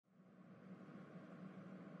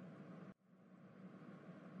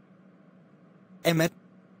Emmett?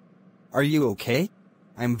 Are you okay?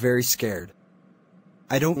 I'm very scared.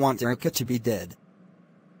 I don't want Erica to be dead.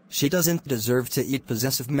 She doesn't deserve to eat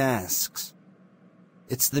possessive masks.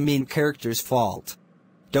 It's the main character's fault.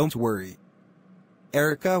 Don't worry.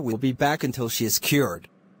 Erica will be back until she is cured.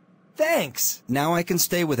 Thanks! Now I can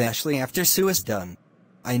stay with Ashley after Sue is done.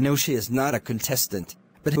 I know she is not a contestant,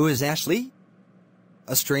 but who is Ashley?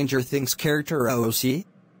 A Stranger Things character or OC?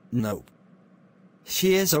 Nope.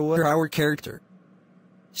 She is our character.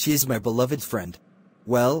 She is my beloved friend.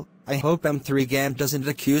 Well, I hope M3GAM doesn't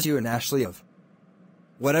accuse you and Ashley of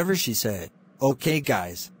whatever she said. Okay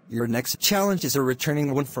guys, your next challenge is a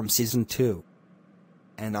returning one from Season 2.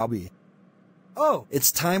 And I'll be... Oh,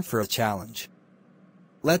 it's time for a challenge.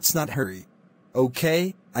 Let's not hurry.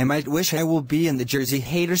 Okay, I might wish I will be in the Jersey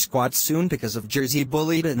Hater Squad soon because of Jersey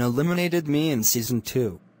bullied and eliminated me in Season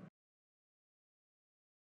 2.